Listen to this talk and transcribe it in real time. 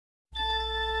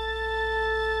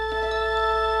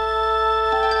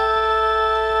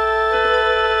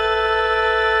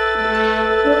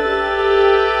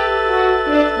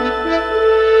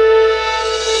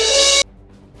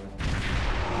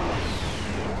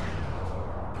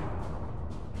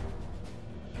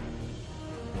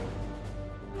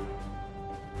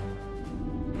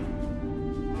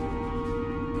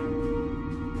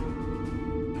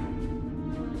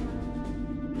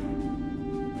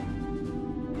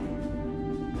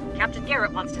Captain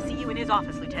Garrett wants to see you in his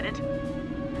office, Lieutenant.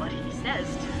 But he says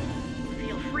to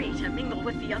feel free to mingle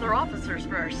with the other officers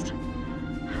first.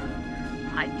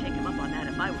 I'd take him up on that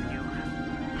if I were you.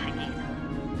 I mean,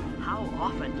 how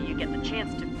often do you get the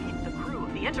chance to meet the crew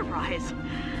of the Enterprise?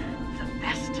 The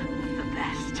best of the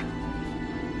best.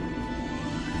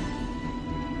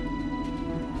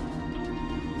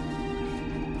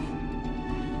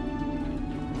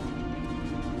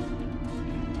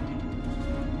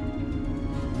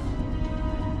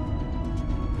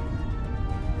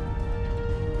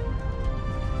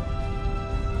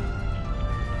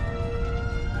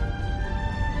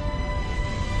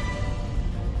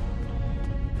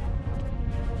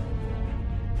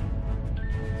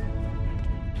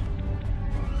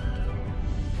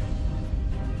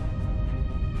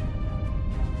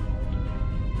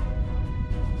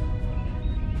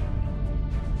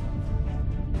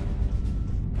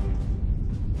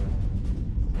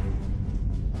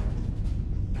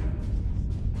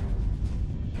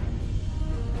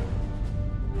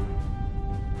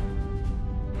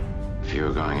 If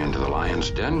you're going into the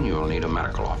lion's den, you'll need a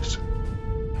medical officer.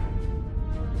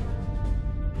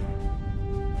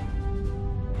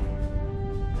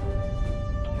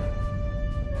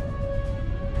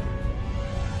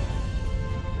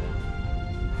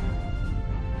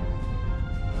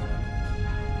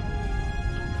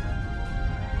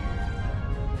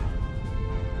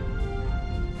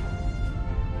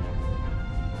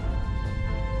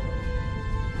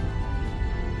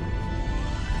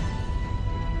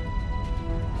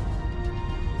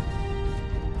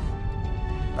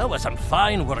 That was some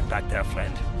fine work back there,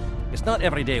 friend. It's not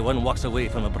every day one walks away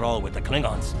from a brawl with the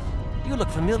Klingons. You look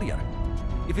familiar.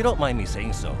 If you don't mind me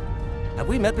saying so. Have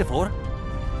we met before?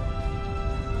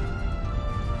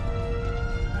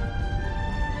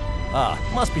 Ah,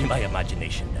 must be my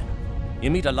imagination then.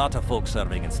 You meet a lot of folks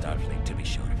serving in Starfleet, to be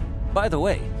sure. By the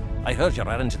way, I heard you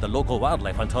ran into the local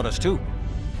wildlife on Taurus too.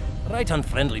 Right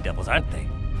unfriendly devils, aren't they?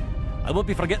 I won't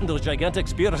be forgetting those gigantic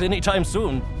spears anytime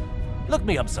soon. Look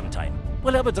me up sometime.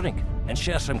 We'll have a drink and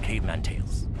share some caveman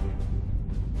tales.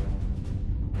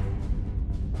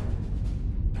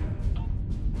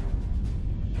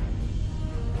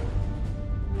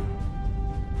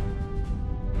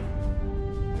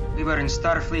 We were in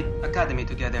Starfleet Academy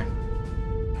together.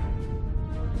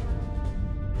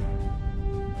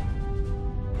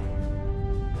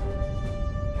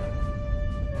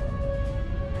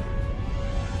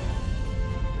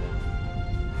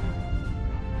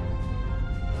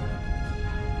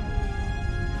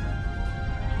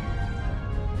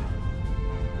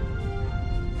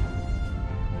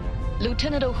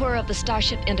 Lieutenant Uhura of the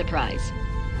Starship Enterprise.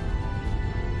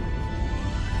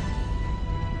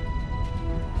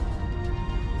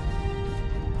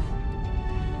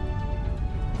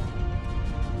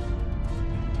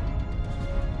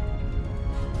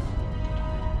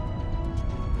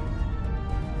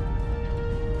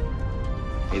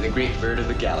 May the great bird of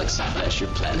the galaxy bless your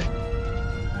planet.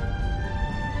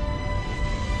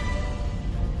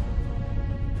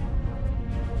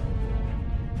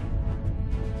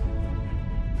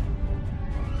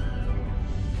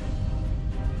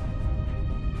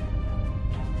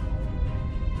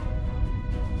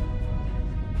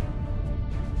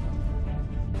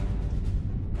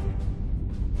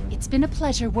 It's been a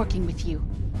pleasure working with you.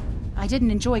 I didn't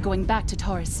enjoy going back to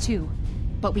Taurus too,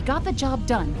 but we got the job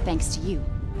done thanks to you.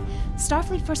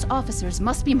 Starfleet First Officers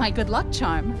must be my good luck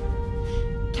charm.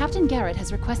 Captain Garrett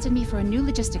has requested me for a new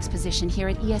logistics position here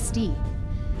at ESD.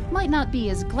 Might not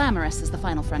be as glamorous as the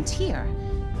Final Frontier,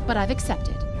 but I've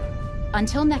accepted.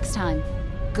 Until next time,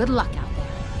 good luck out there.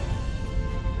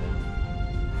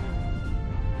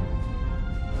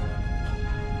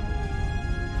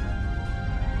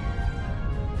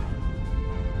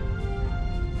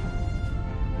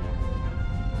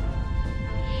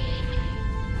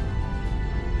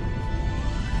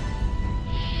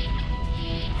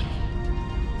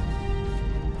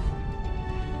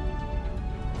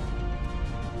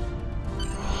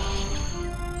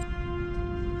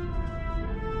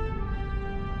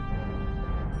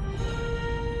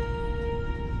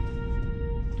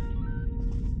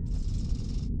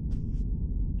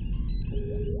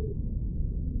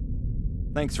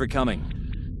 Thanks for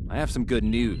coming. I have some good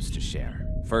news to share.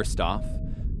 First off,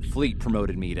 Fleet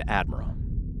promoted me to Admiral.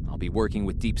 I'll be working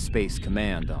with Deep Space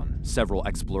Command on several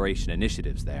exploration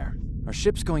initiatives there. Our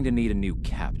ship's going to need a new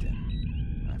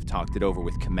captain. I've talked it over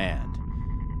with Command,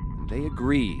 and they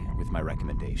agree with my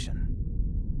recommendation.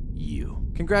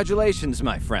 You. Congratulations,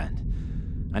 my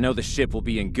friend. I know the ship will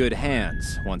be in good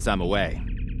hands once I'm away.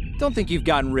 Don't think you've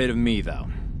gotten rid of me, though.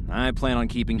 I plan on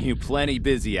keeping you plenty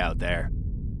busy out there.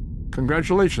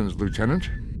 Congratulations, Lieutenant.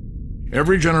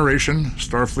 Every generation,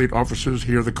 Starfleet officers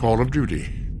hear the call of duty.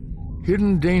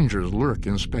 Hidden dangers lurk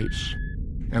in space,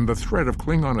 and the threat of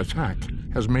Klingon attack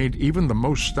has made even the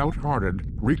most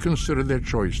stout-hearted reconsider their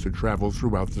choice to travel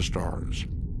throughout the stars.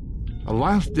 A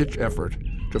last-ditch effort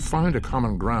to find a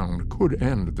common ground could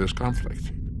end this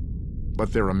conflict.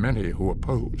 But there are many who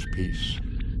oppose peace.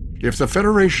 If the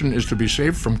Federation is to be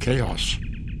saved from chaos,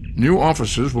 new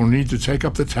officers will need to take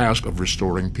up the task of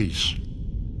restoring peace.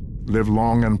 Live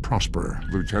long and prosper,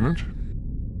 Lieutenant.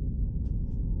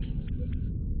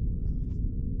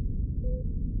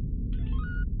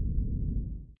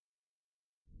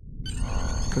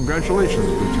 Congratulations,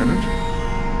 Lieutenant.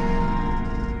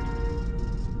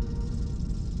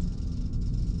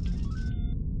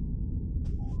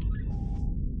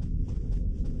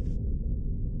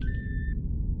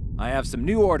 I have some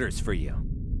new orders for you.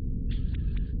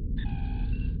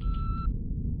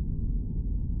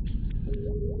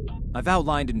 I've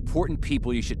outlined important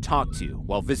people you should talk to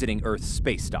while visiting Earth's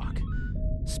space dock.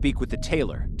 Speak with the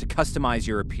tailor to customize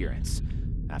your appearance.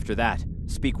 After that,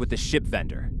 speak with the ship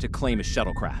vendor to claim a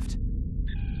shuttlecraft.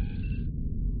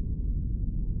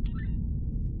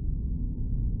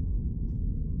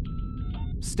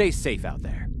 Stay safe out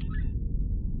there.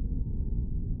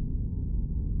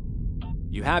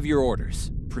 You have your orders.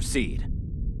 Proceed.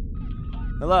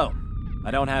 Hello.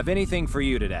 I don't have anything for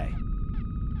you today.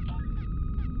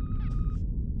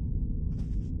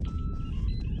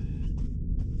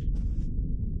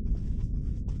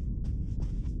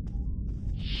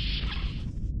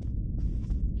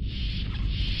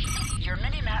 Your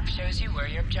mini-map shows you where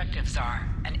your objectives are.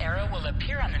 An arrow will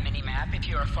appear on the mini-map if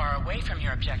you are far away from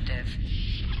your objective.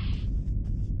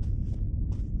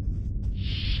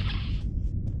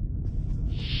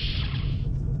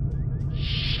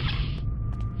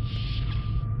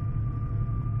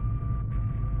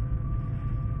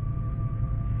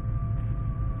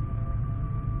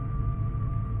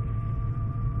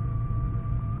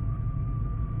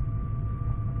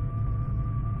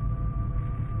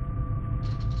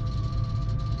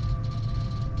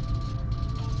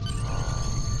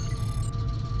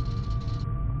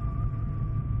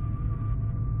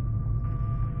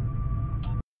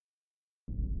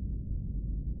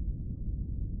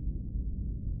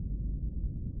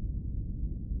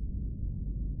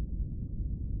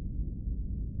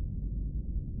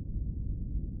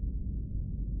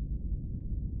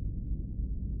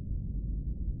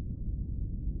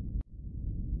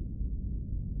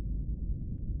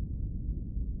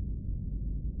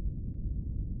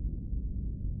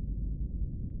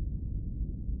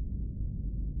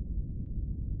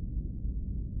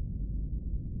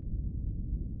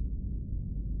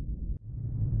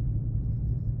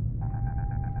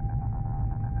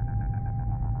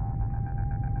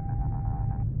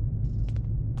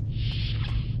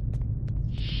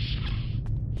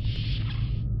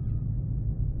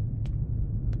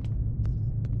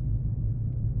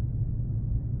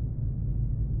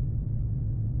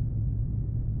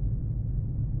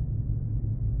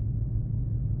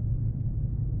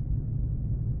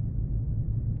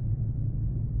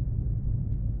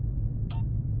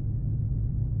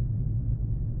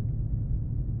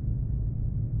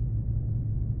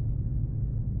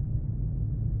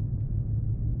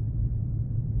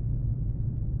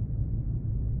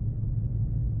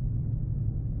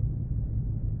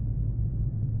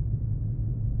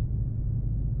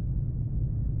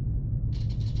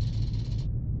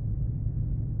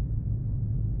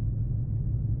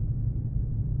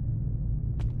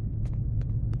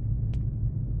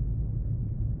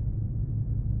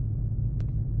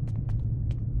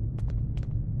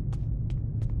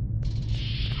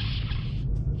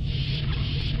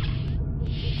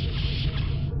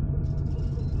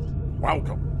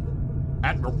 Welcome.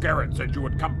 Admiral Garrett said you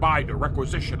would come by to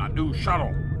requisition a new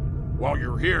shuttle. While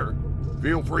you're here,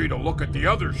 feel free to look at the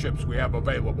other ships we have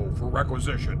available for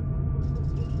requisition.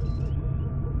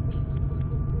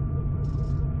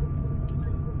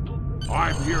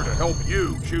 I'm here to help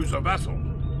you choose a vessel.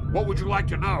 What would you like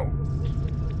to know?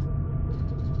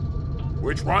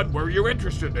 Which one were you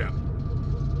interested in?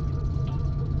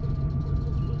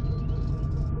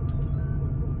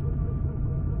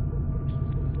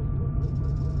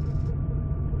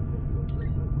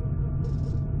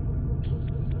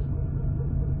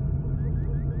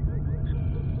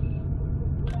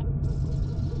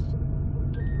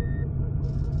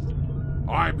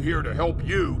 I'm here to help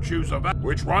you choose a vessel.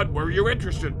 Which one were you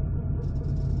interested in?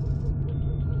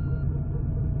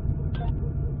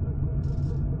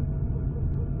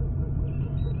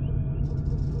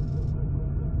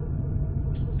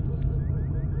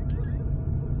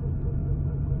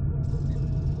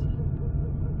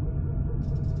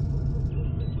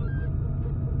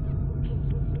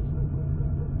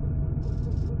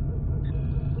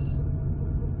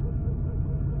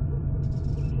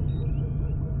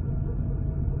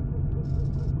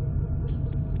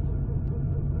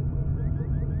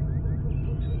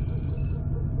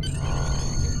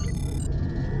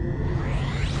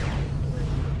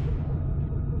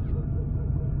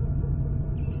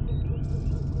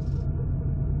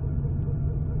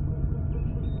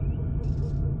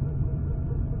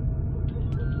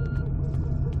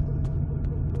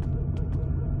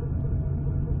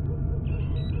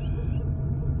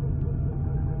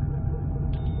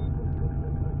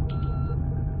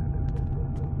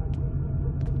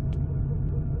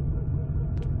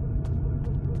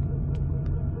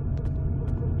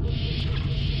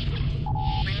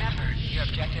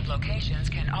 locations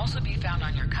can also be found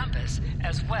on your compass,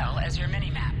 as well as your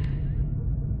minimap.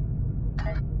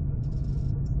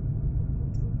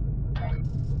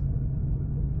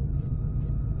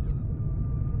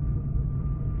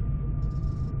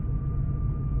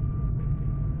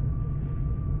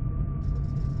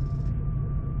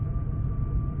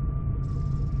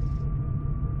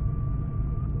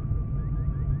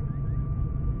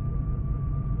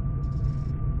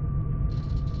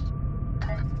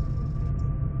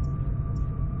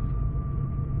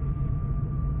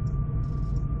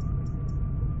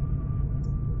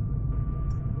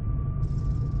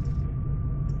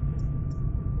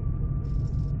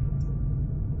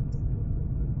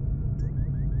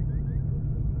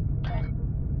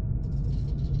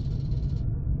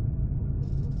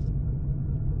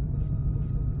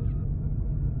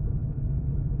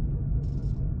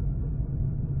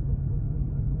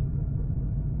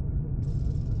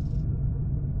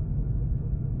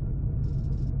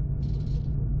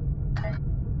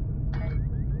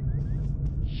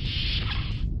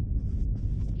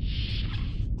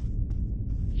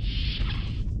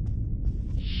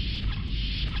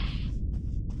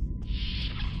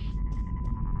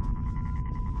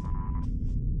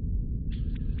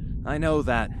 I know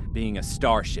that being a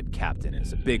starship captain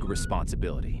is a big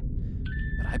responsibility,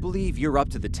 but I believe you're up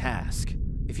to the task.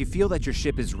 If you feel that your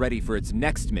ship is ready for its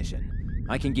next mission,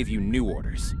 I can give you new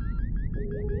orders.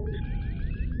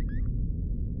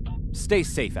 Stay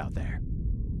safe out there.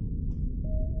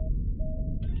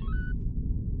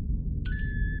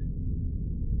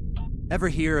 Ever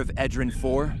hear of Edrin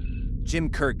 4? Jim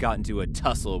Kirk got into a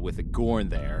tussle with a Gorn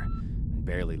there, and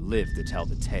barely lived to tell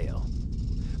the tale.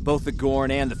 Both the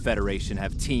Gorn and the Federation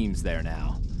have teams there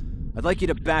now. I'd like you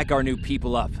to back our new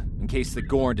people up, in case the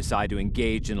Gorn decide to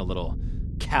engage in a little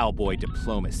cowboy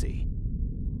diplomacy.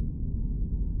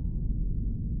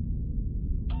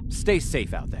 Stay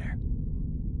safe out there.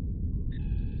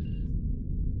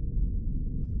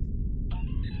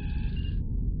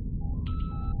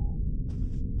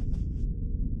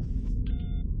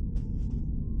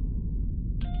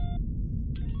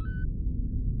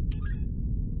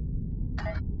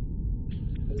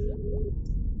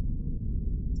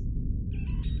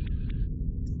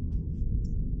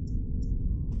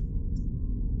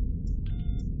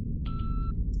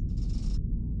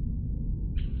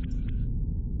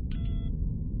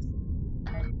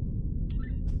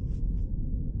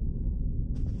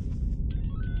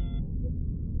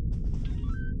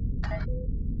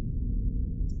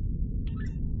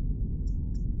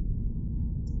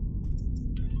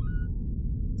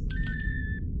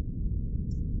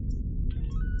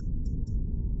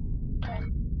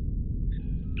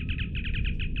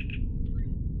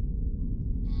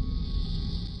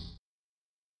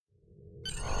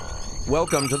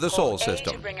 Welcome to the Sol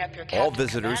System. All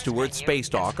visitors to Earth's space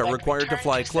dock are required to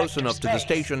fly close enough to the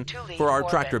station for our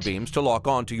tractor beams to lock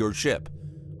onto your ship.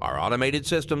 Our automated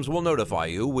systems will notify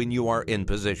you when you are in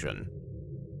position.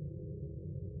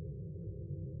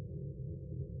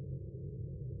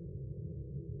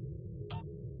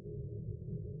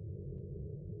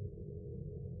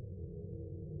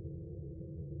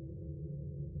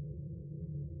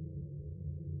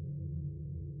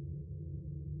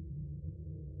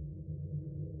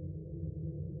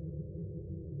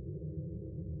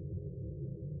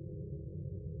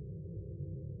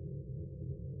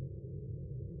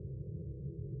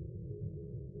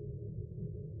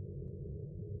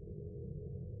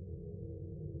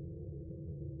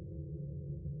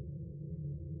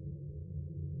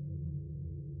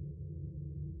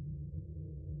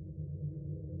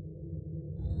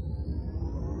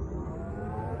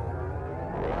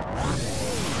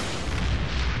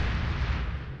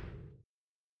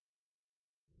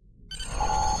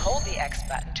 Hold the X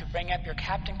button to bring up your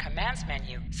Captain Commands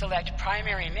menu, select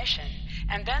Primary Mission,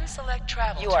 and then select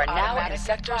Travel. You are now in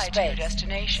Sector Space.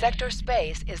 Destination. Sector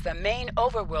Space is the main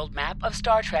overworld map of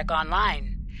Star Trek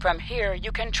Online. From here,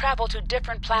 you can travel to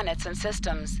different planets and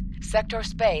systems. Sector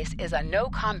Space is a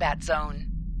no-combat zone.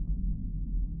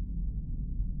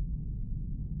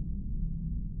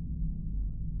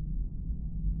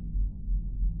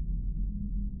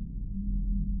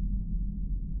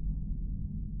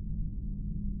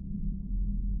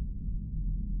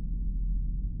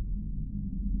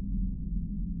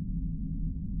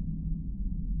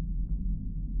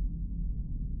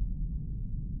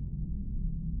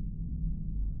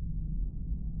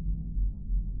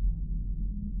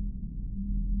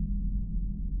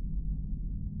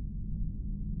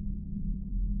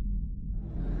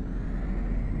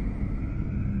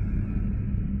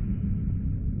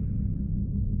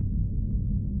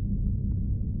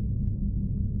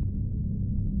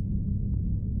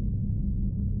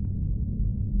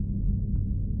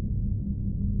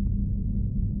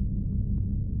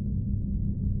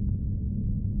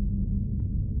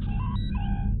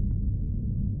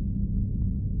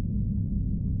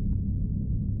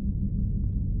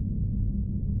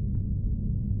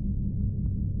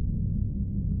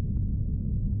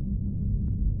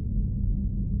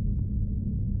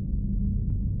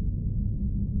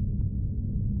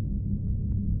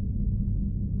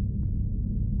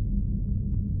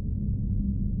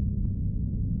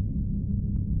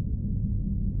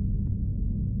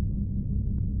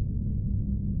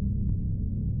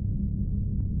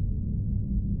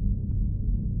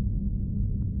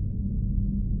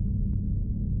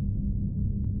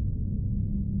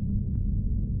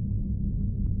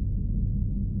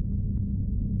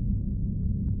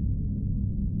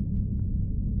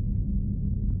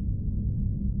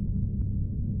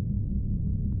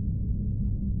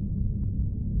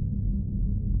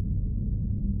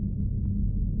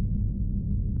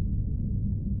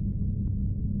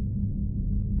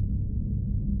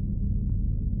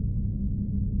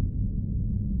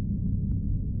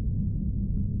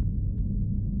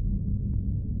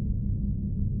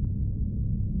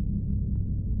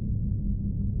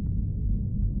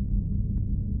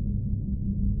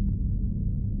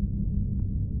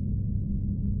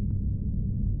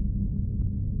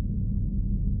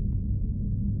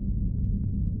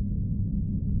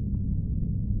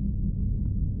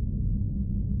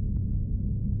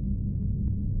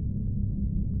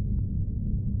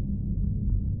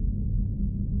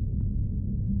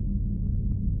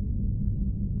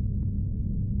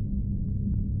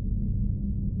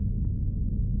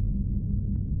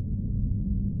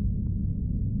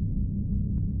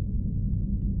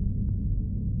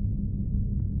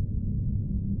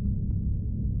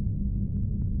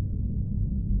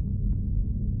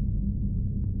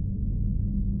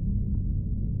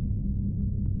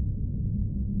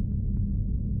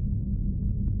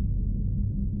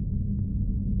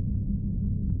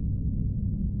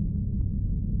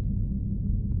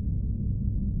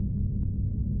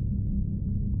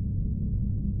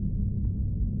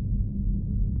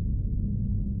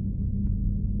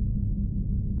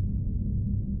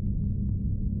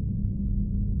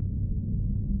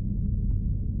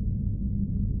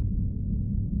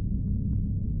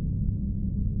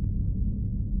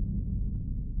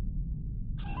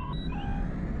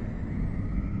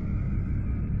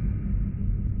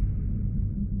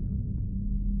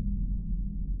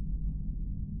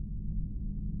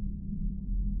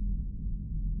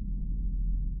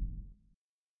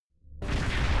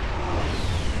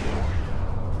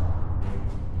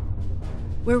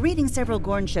 We're reading several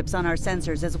Gorn ships on our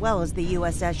sensors as well as the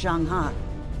USS Zhangha.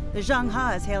 The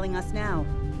Zhangha is hailing us now.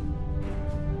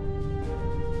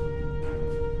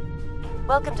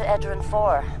 Welcome to Edrin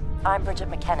 4. I'm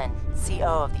Bridget McKinnon,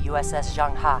 CO of the USS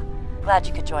Zhangha. Glad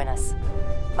you could join us.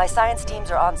 My science teams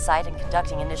are on site and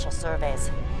conducting initial surveys.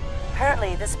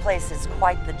 Apparently, this place is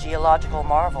quite the geological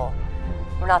marvel.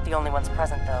 We're not the only ones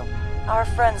present, though. Our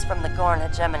friends from the Gorn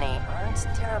hegemony aren't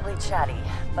terribly chatty,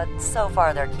 but so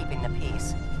far they're keeping the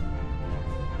peace.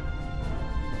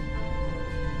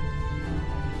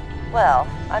 Well,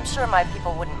 I'm sure my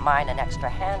people wouldn't mind an extra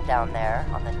hand down there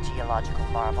on the geological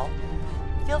marvel.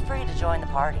 Feel free to join the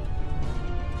party.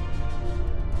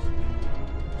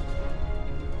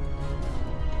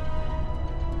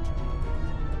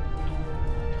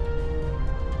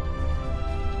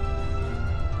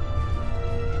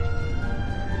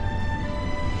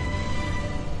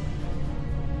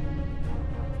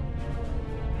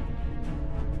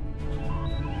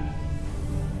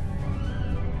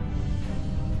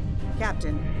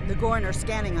 Captain, the Gorn are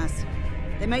scanning us.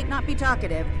 They might not be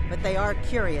talkative, but they are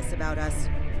curious about us.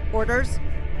 Orders?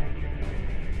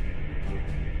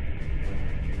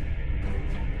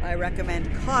 I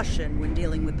recommend caution when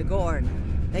dealing with the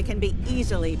Gorn. They can be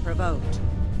easily provoked.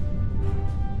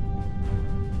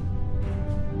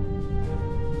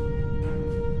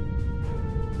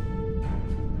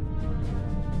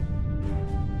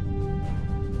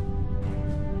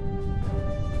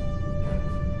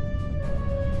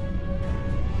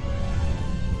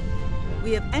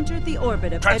 We have entered the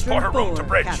orbit of Transporter Edrin room 4, to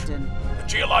bridge. Captain. The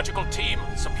geological team,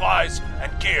 supplies,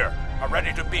 and gear are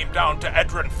ready to beam down to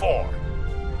Edrin 4.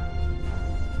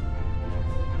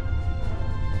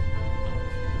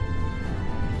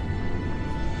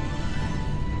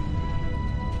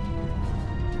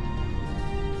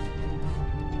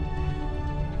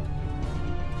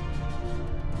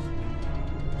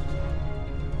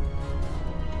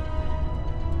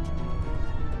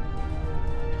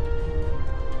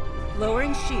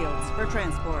 Lowering shields for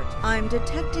transport. I'm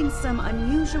detecting some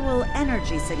unusual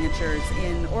energy signatures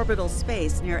in orbital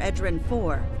space near Edrin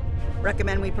 4.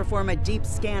 Recommend we perform a deep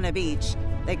scan of each.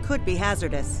 They could be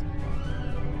hazardous.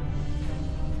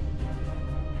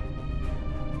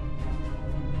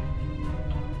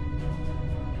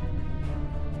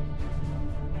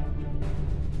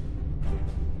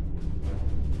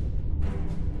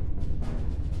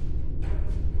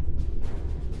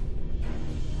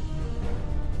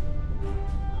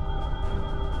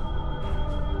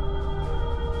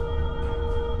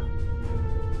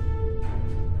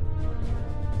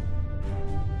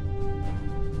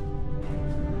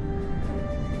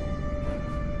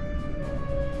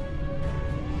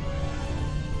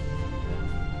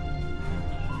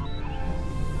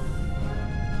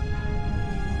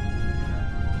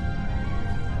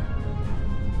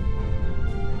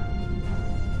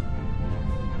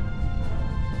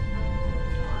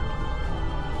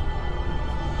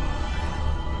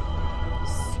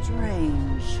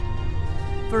 Strange.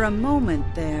 For a moment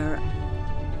there...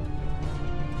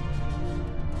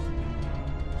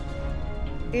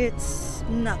 It's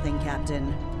nothing,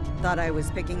 Captain. Thought I was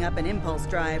picking up an impulse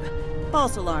drive.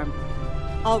 False alarm.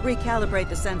 I'll recalibrate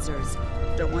the sensors.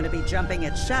 Don't want to be jumping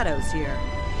at shadows here.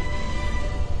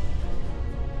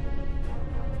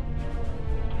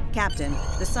 Captain,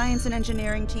 the science and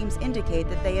engineering teams indicate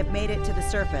that they have made it to the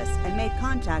surface and made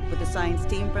contact with the science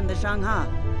team from the Zhangha.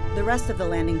 The rest of the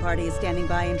landing party is standing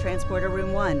by in Transporter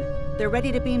Room 1. They're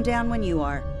ready to beam down when you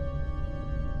are.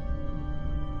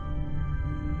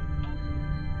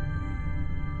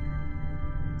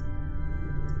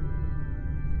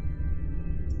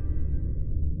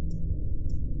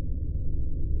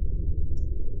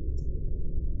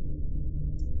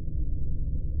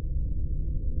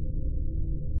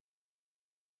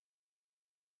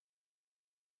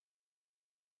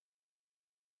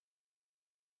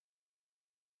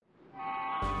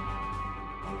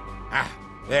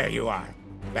 There you are.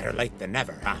 Better late than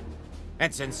never, huh?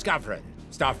 Ensign Skavron,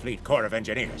 Starfleet Corps of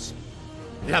Engineers.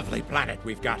 Lovely planet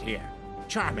we've got here.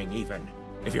 Charming, even,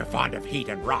 if you're fond of heat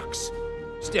and rocks.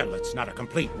 Still, it's not a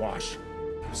complete wash.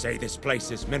 To say this place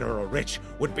is mineral-rich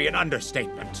would be an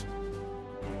understatement.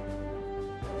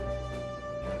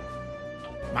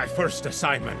 My first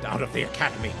assignment out of the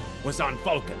Academy was on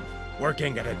Vulcan,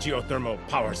 working at a geothermal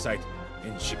power site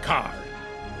in Shikar.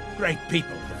 Great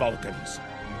people, the Vulcans.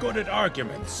 Good at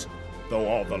arguments, though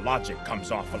all the logic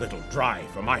comes off a little dry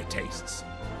for my tastes.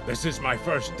 This is my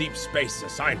first deep space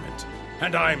assignment,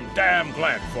 and I'm damn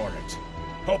glad for it.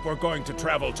 Hope we're going to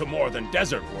travel to more than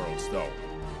desert worlds, though.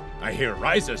 I hear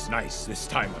Ryza's nice this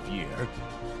time of year.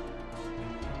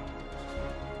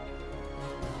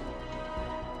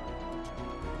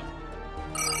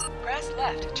 Press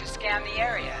left to scan the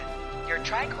area. Your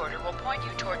tricorder will point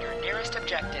you toward your nearest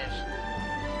objective.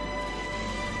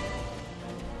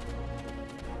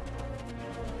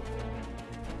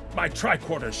 My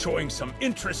tricorder's showing some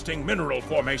interesting mineral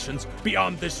formations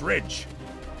beyond this ridge.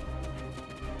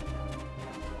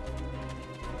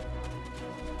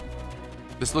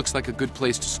 This looks like a good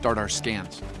place to start our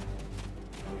scans.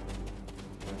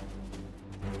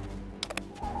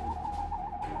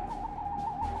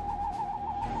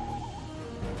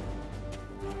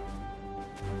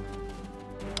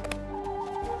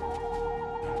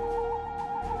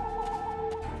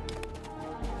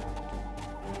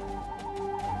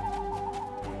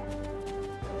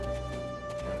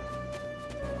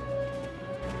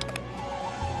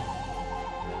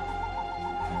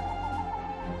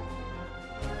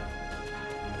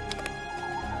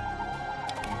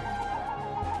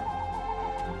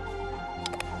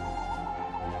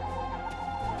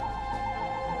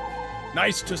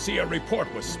 Nice to see a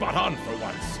report was spot on for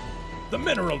once. The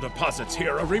mineral deposits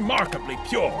here are remarkably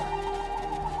pure.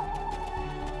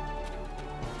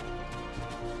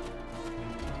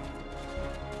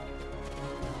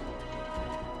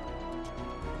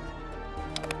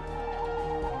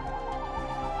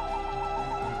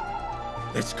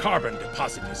 This carbon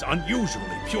deposit is unusually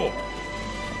pure.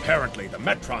 Apparently, the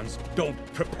Metrons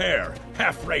don't prepare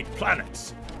half-rate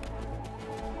planets.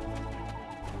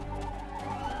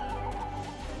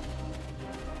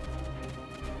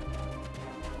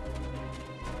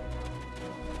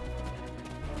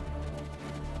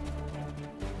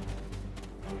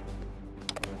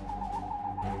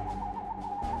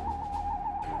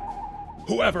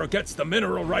 Whoever gets the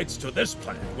mineral rights to this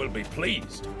planet will be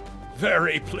pleased.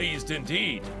 Very pleased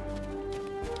indeed.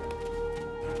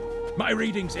 My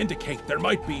readings indicate there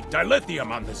might be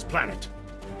dilithium on this planet.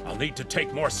 I'll need to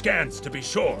take more scans to be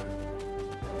sure.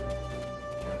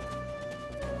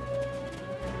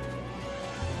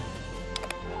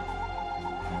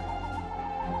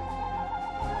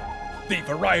 The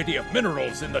variety of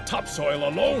minerals in the topsoil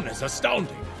alone is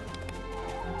astounding.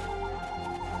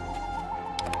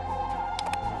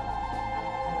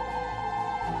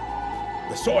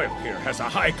 The soil here has a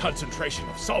high concentration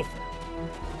of sulfur.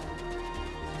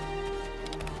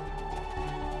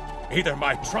 Either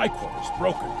my tricorder's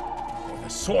broken, or the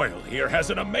soil here has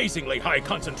an amazingly high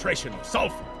concentration of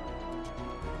sulfur.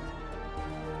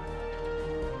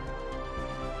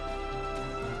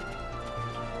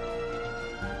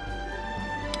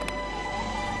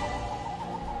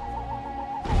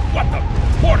 What the?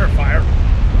 Mortar fire?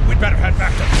 We'd better head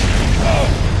back to...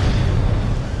 Oh!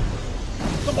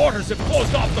 The mortars have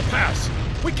closed off the pass.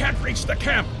 We can't reach the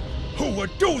camp. Who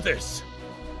would do this?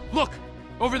 Look!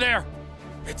 Over there!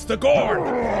 It's the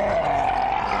Gorn!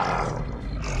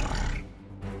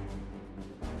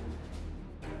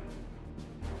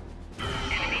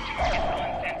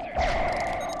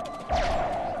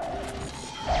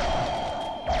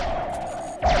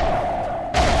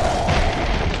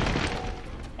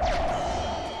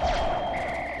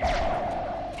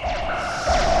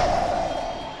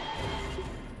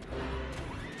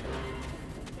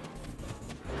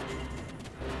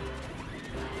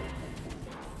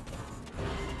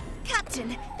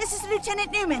 This is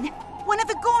Lieutenant Newman. One of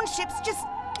the Gorn ships just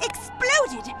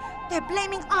exploded. They're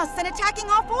blaming us and attacking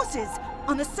our forces,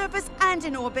 on the surface and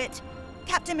in orbit.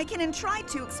 Captain McKinnon tried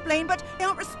to explain, but they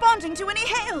aren't responding to any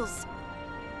hails.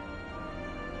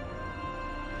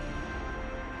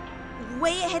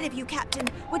 Way ahead of you, Captain.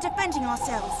 We're defending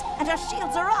ourselves, and our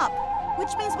shields are up,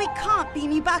 which means we can't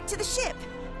beam you back to the ship.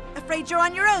 Afraid you're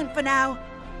on your own for now.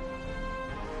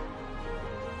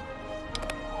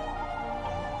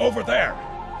 Over there!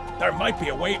 There might be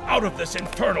a way out of this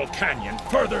infernal canyon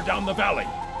further down the valley.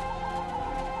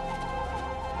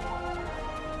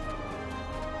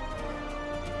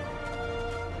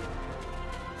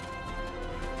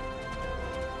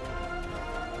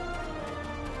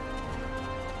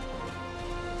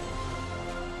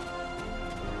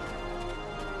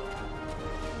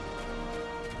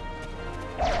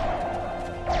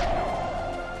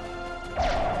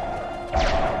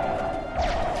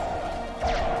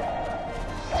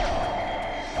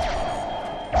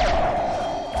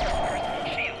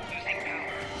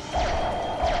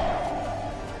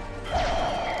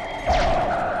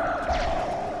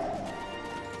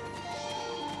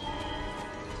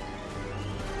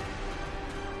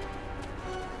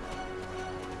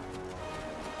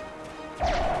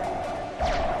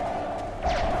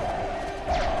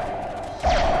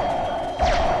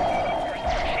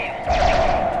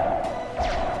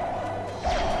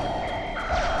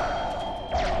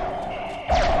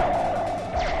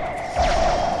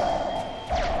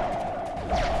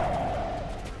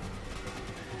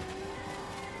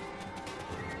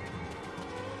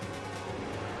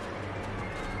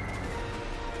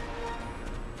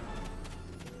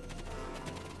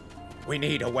 We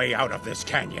need a way out of this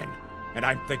canyon, and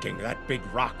I'm thinking that big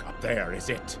rock up there is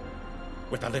it.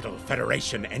 With a little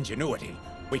Federation ingenuity,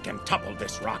 we can topple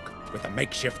this rock with a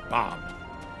makeshift bomb.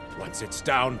 Once it's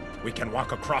down, we can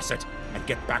walk across it and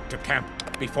get back to camp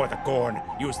before the Gorn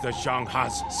use the Zhang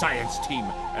Ha's science team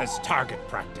as target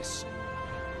practice.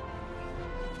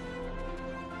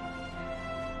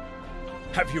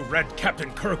 Have you read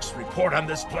Captain Kirk's report on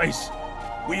this place?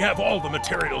 We have all the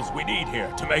materials we need here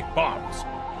to make bombs.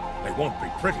 They won't be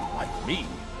pretty like me,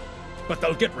 but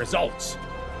they'll get results.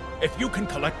 If you can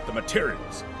collect the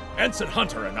materials, Ensign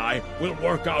Hunter and I will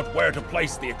work out where to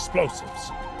place the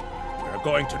explosives. We're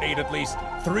going to need at least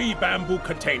 3 bamboo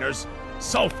containers,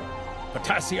 sulfur,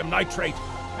 potassium nitrate,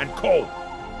 and coal.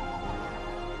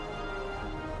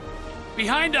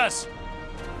 Behind us!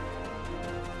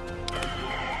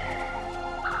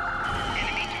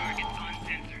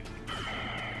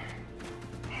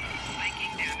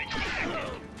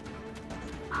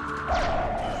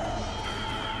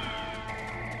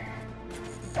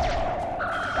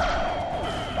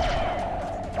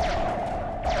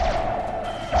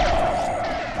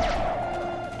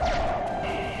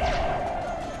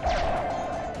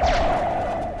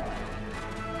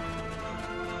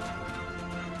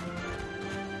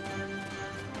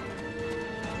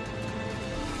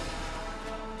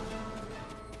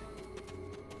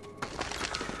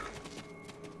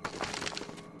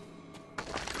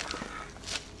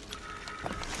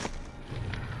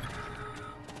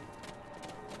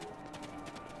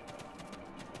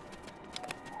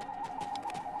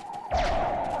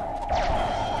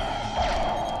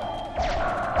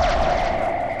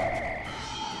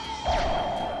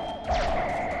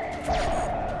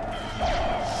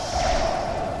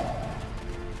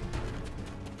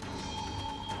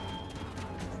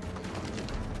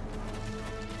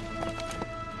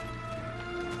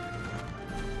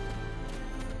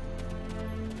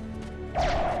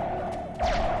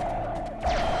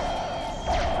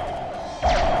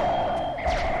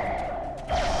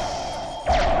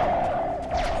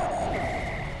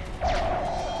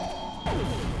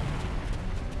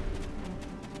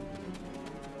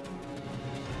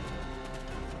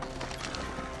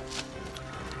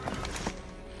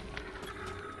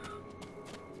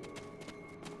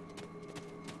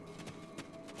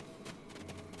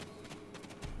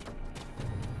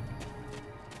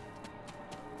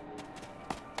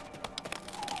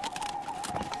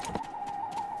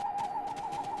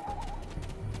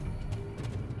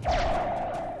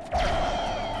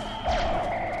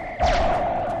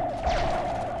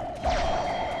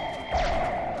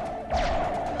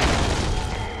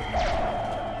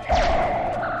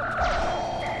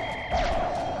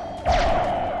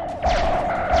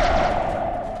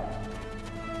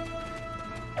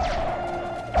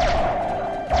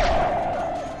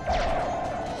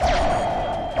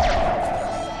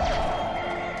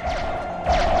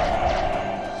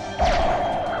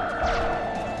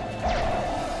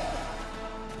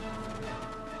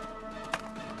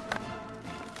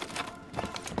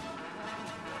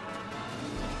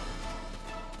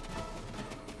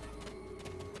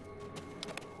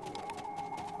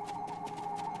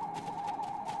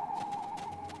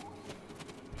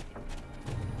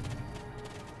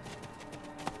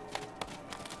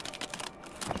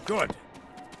 Good.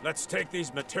 Let's take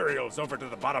these materials over to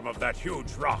the bottom of that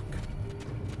huge rock.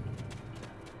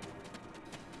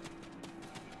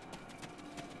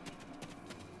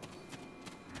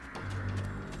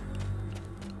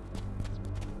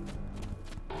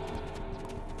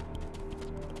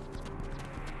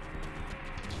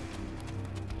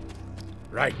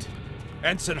 Right.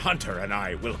 Ensign Hunter and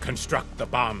I will construct the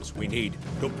bombs we need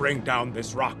to bring down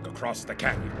this rock across the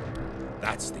canyon.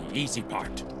 That's the easy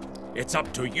part. It's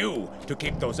up to you to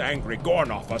keep those angry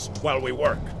Gorn off us while we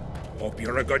work. Hope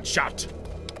you're a good shot.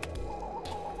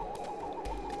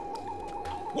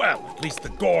 Well, at least the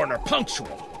Gorn are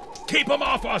punctual. Keep them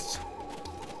off us!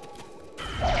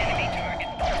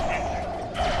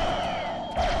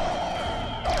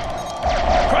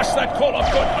 Crush that coal up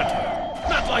good, Hunter.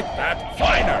 Not like that.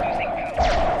 Finer.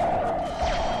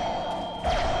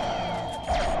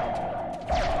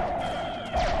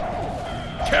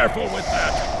 Careful with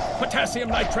that. Potassium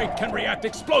nitrate can react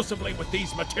explosively with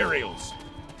these materials.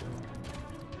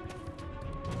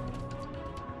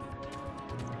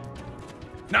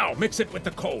 Now mix it with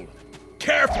the coal.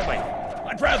 Carefully!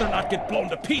 I'd rather not get blown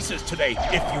to pieces today,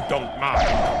 if you don't mind.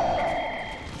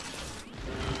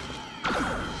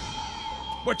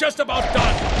 We're just about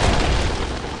done.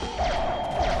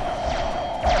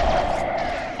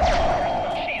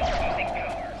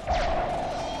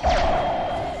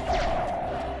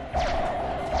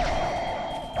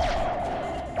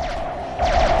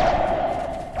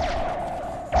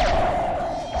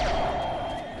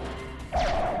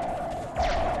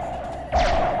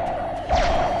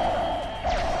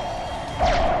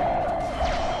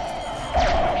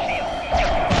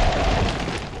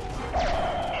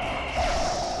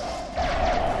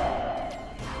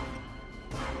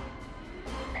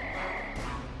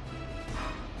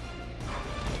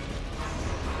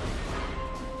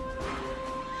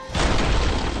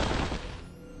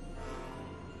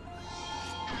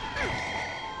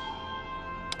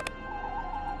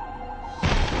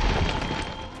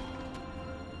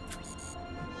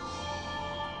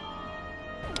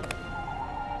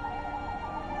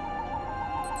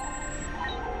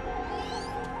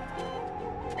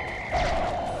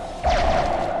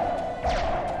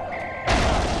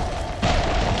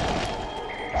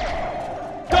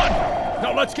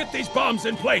 let's get these bombs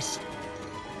in place.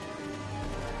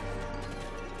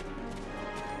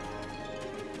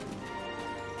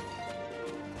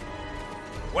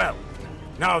 Well,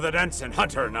 now that Ensign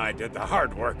Hunter and I did the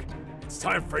hard work, it's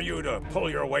time for you to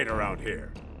pull your weight around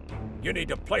here. You need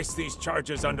to place these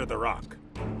charges under the rock.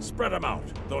 Spread them out,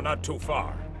 though not too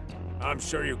far. I'm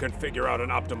sure you can figure out an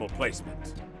optimal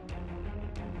placement.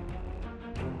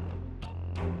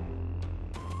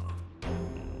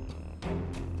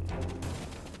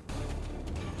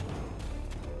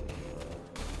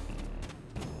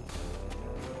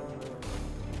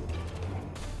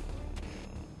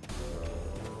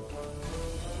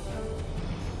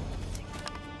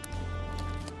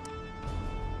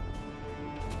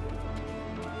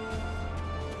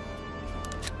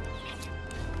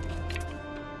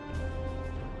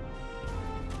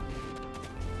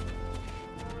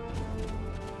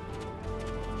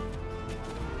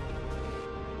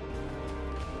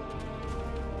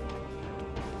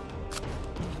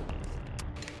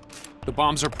 The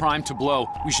bombs are primed to blow.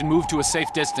 We should move to a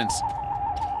safe distance.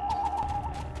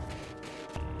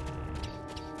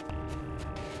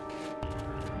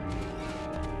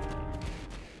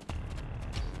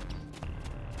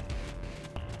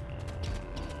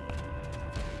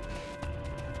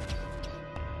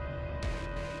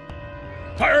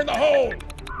 Fire in the hole!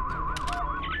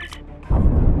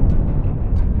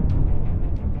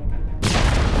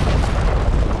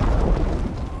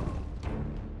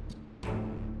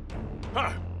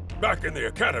 Back in the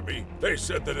Academy, they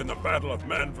said that in the battle of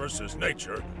man versus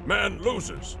nature, man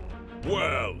loses.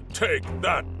 Well, take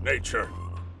that, nature.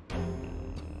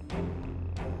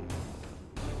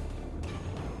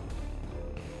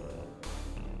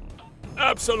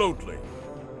 Absolutely.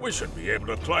 We should be able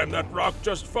to climb that rock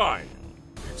just fine.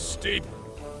 It's steep,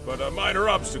 but a minor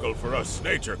obstacle for us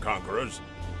nature conquerors.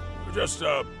 Just,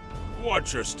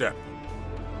 watch your step.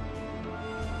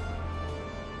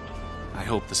 I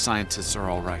hope the scientists are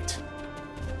all right.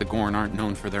 The Gorn aren't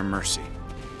known for their mercy.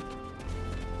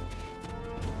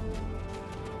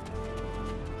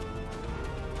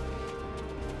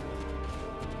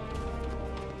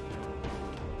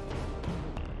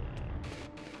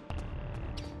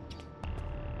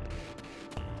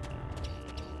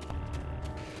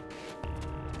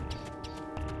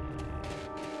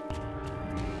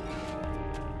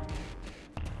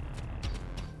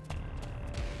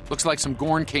 Looks like some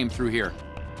Gorn came through here.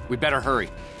 We better hurry.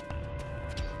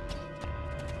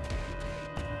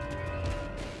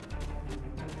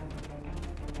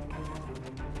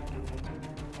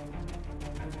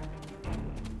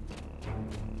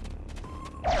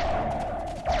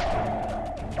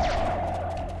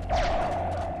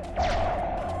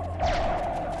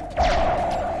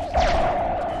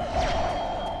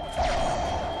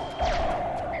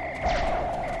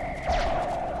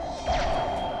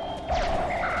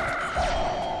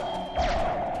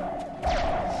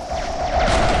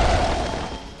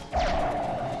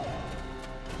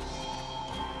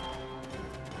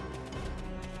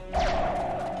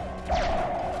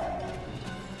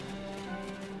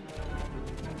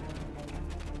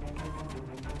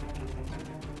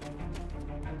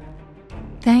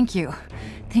 Thank you.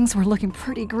 Things were looking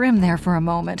pretty grim there for a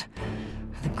moment.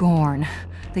 The Gorn.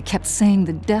 They kept saying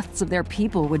the deaths of their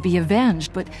people would be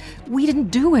avenged, but we didn't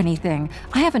do anything.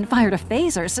 I haven't fired a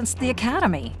phaser since the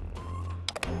Academy.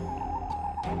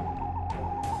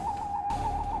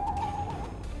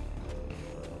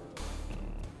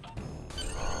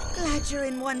 Glad you're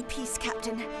in one piece,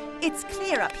 Captain. It's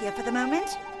clear up here for the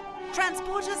moment.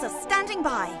 Transporters are standing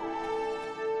by.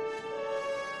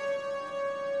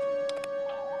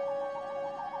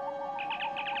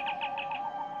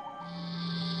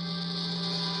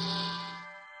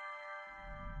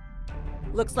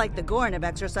 Looks like the Gorn have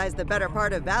exercised the better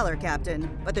part of valor, Captain.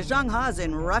 But the Zhang Ha's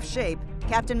in rough shape.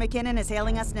 Captain McKinnon is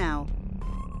hailing us now.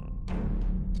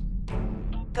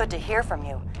 Good to hear from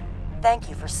you. Thank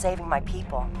you for saving my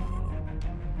people.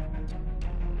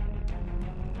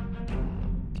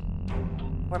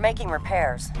 We're making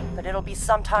repairs, but it'll be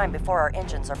some time before our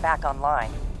engines are back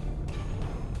online.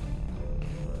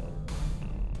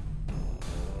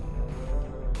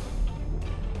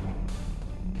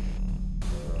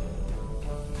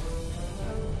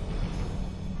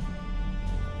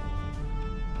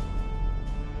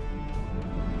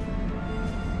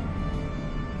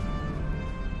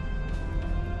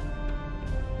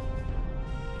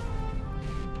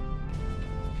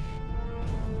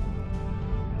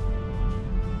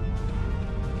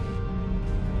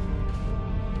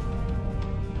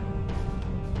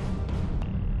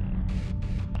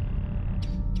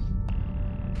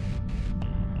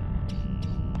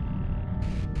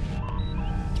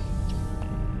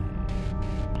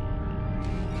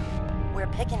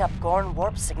 picking up Gorn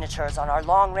warp signatures on our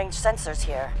long-range sensors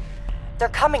here. They're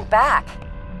coming back!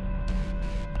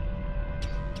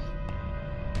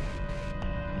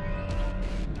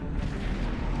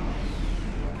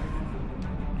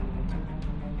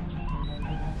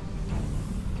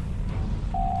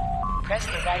 Press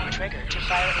the right trigger to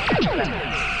fire energy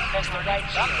weapons. Press the right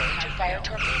bumper to fire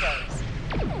torpedoes.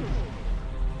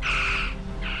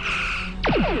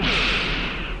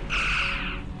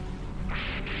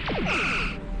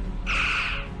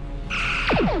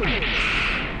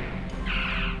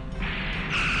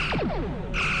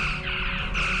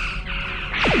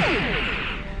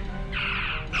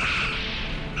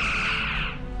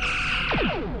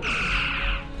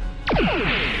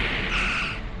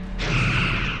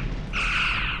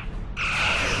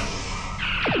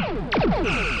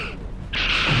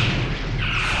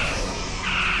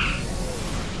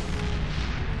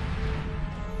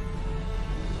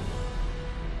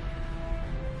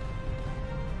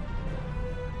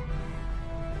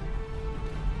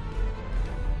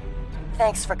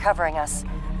 Thanks for covering us.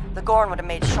 The Gorn would have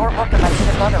made short work of my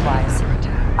ship otherwise.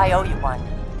 I owe you one.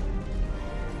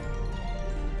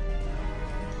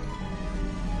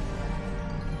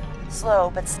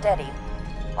 Slow but steady.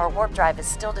 Our warp drive is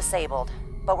still disabled,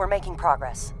 but we're making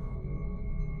progress.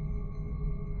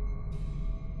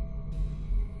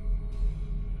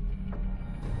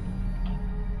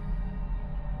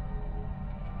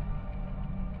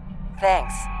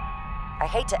 Thanks. I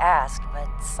hate to ask, but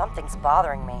something's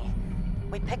bothering me.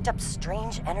 We picked up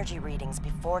strange energy readings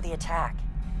before the attack.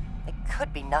 It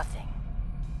could be nothing.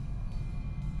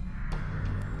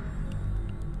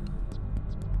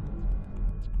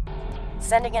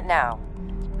 Sending it now.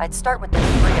 I'd start with the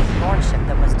debris of the Gorn ship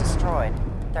that was destroyed.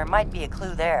 There might be a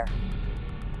clue there.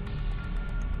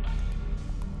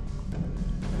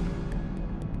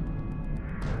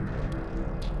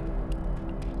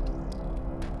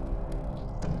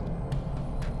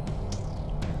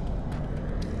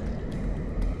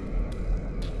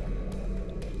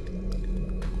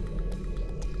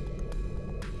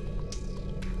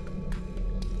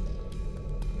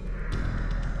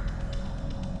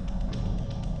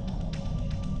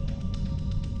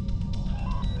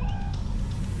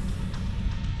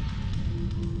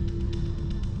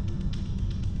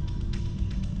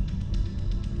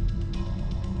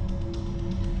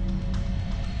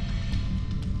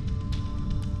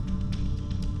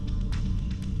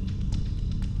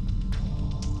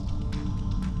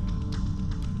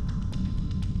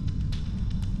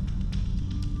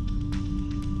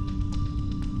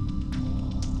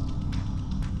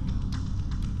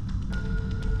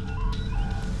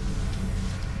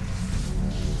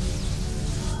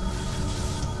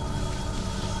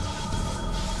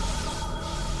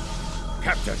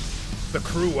 Captain, the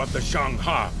crew of the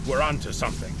Zhang-Ha were onto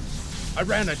something. I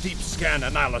ran a deep scan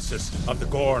analysis of the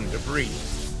Gorn debris,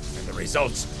 and the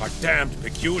results are damned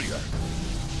peculiar.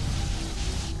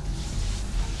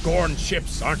 Gorn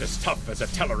ships aren't as tough as a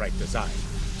Tellarite design,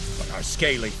 but our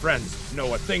scaly friends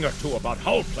know a thing or two about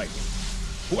hull plating.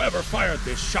 Whoever fired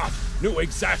this shot knew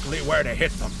exactly where to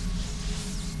hit them.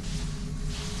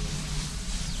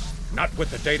 Not with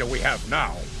the data we have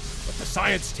now, but the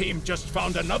science team just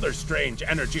found another strange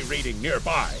energy reading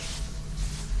nearby.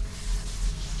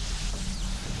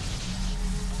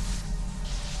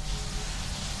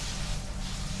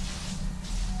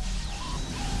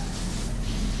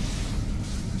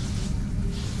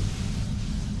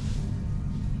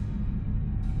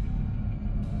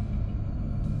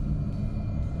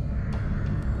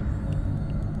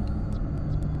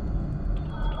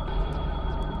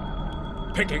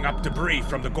 Picking up debris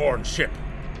from the Gorn ship,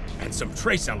 and some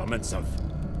trace elements of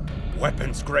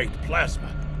weapons-grade plasma.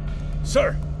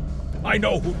 Sir, I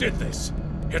know who did this.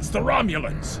 It's the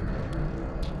Romulans.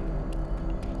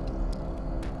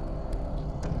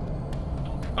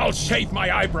 I'll shave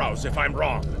my eyebrows if I'm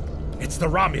wrong. It's the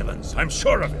Romulans, I'm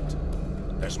sure of it.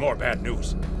 There's more bad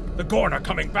news. The Gorn are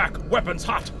coming back, weapons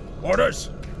hot.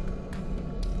 Orders?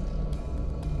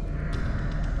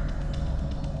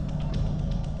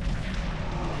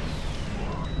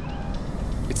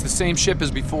 It's the same ship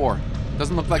as before.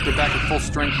 Doesn't look like they're back at full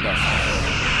strength, though.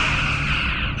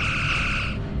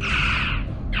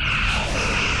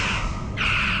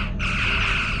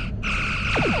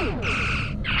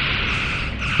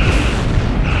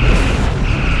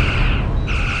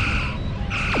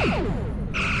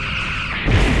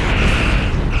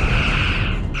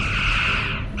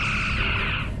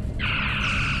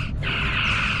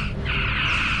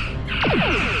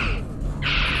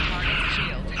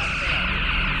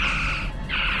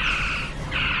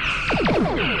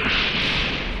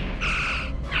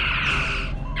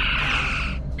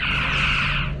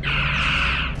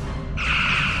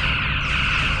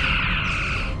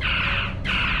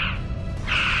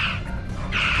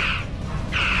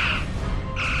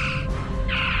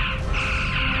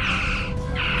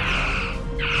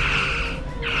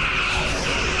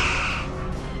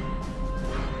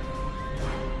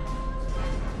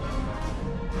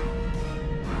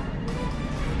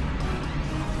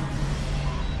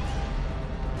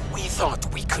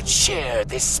 thought we could share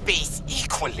this space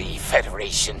equally,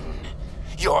 Federation.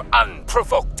 Your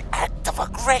unprovoked act of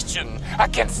aggression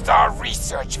against our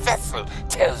research vessel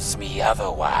tells me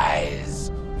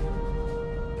otherwise.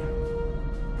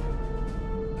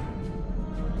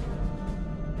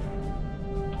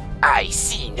 I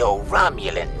see no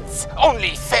Romulans,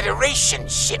 only Federation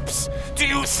ships. Do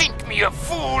you think me a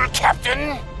fool,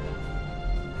 Captain?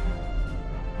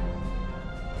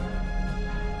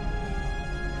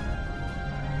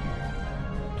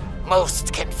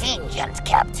 Most convenient,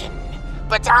 Captain.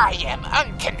 But I am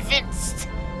unconvinced.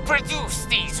 Produce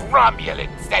these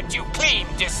Romulans that you claim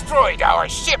destroyed our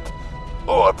ship,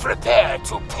 or prepare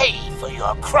to pay for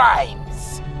your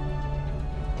crimes.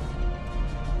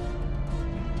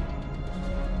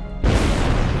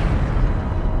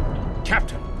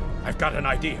 Captain, I've got an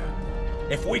idea.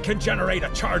 If we can generate a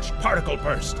charged particle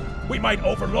burst, we might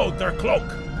overload their cloak.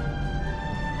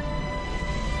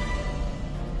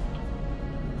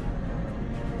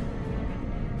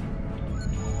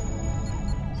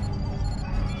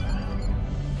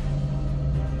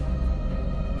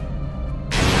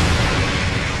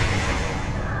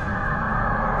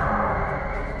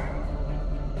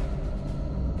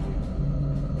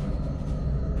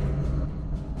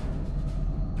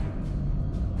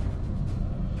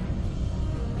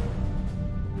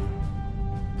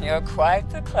 You're quite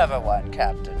the clever one,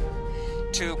 Captain.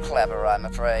 Too clever, I'm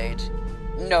afraid.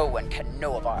 No one can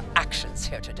know of our actions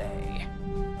here today.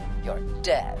 Your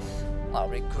death, while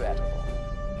regrettable,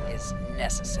 is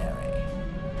necessary.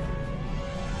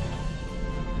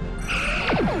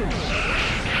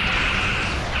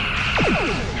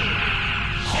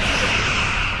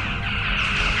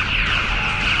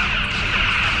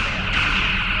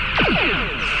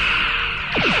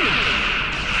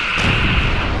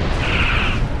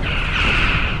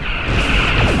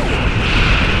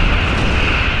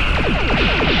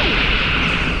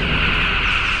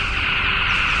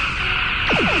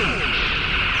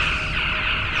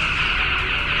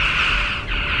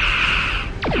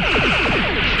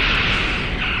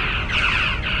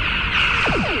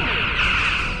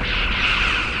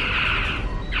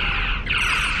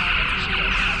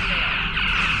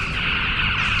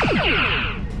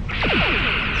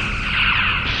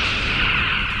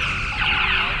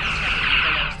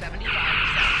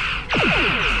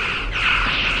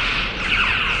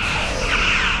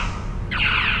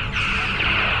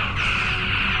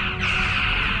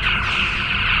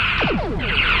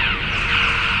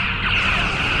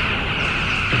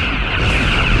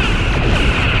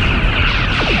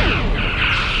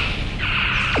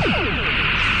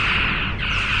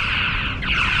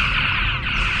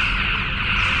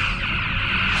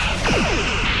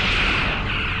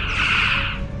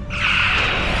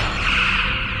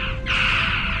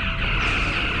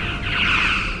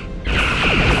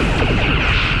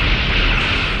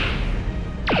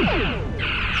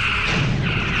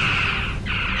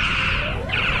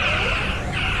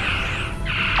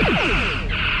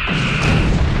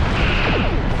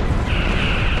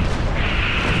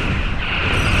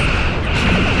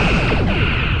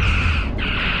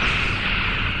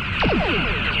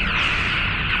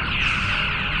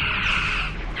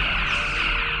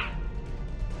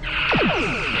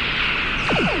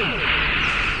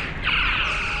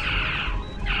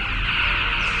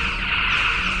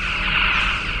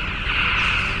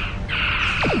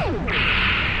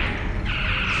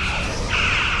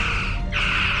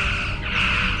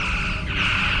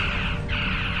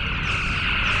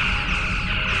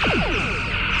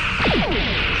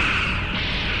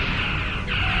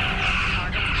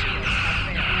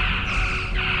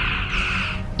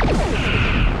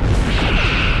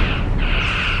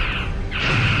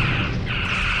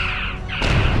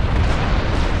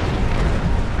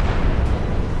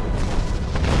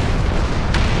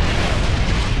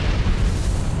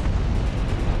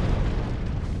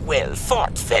 Well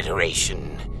fought,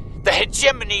 Federation. The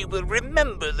hegemony will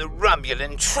remember the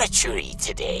Romulan treachery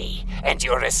today, and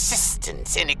your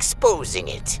assistance in exposing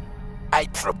it. I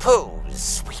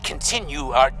propose we continue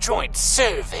our joint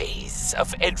surveys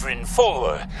of Edrin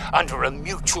 4 under a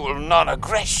mutual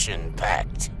non-aggression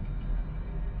pact.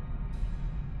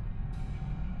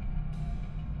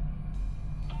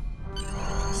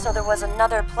 So there was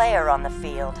another player on the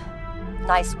field.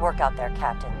 Nice work out there,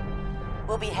 Captain.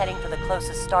 We'll be heading for the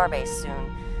closest starbase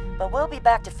soon, but we'll be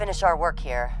back to finish our work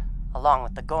here, along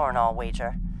with the Gorn, I'll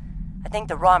wager. I think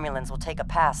the Romulans will take a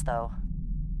pass, though.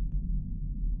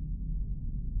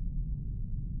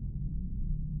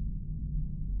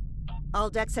 All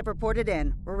decks have reported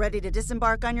in. We're ready to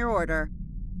disembark on your order.